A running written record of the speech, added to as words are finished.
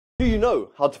Do you know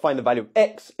how to find the value of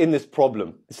x in this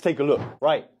problem? Let's take a look.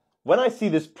 Right, when I see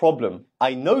this problem,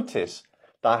 I notice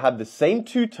that I have the same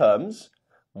two terms.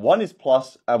 One is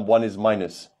plus and one is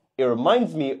minus. It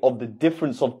reminds me of the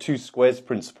difference of two squares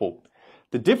principle.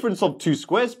 The difference of two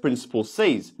squares principle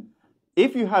says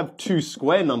if you have two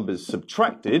square numbers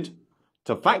subtracted,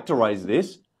 to factorize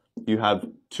this, you have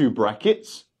two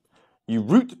brackets. You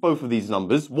root both of these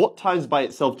numbers. What times by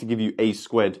itself to give you a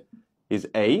squared is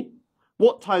a.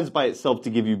 What times by itself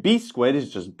to give you b squared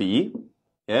is just b.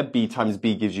 Yeah, b times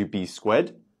b gives you b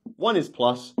squared. One is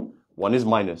plus, one is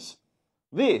minus.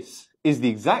 This is the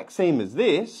exact same as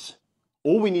this.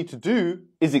 All we need to do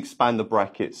is expand the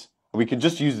brackets. We can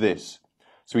just use this.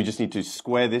 So we just need to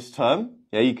square this term.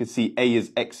 Yeah, you can see a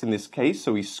is x in this case.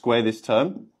 So we square this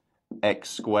term,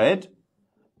 x squared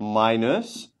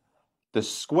minus the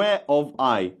square of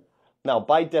I. Now,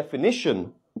 by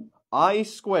definition, I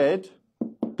squared,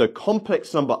 the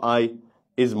complex number I,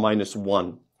 is minus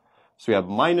 1. So we have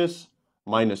minus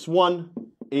 1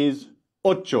 is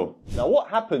 8. Now, what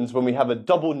happens when we have a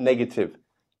double negative?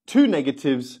 Two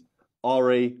negatives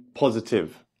are a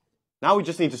positive. Now we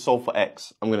just need to solve for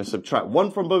x. I'm going to subtract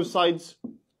 1 from both sides.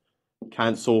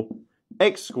 Cancel.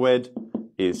 X squared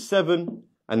is 7.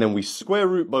 And then we square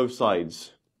root both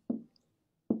sides.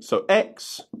 So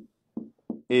x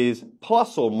is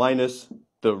plus or minus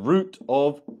the root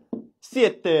of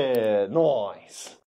 7. Nice.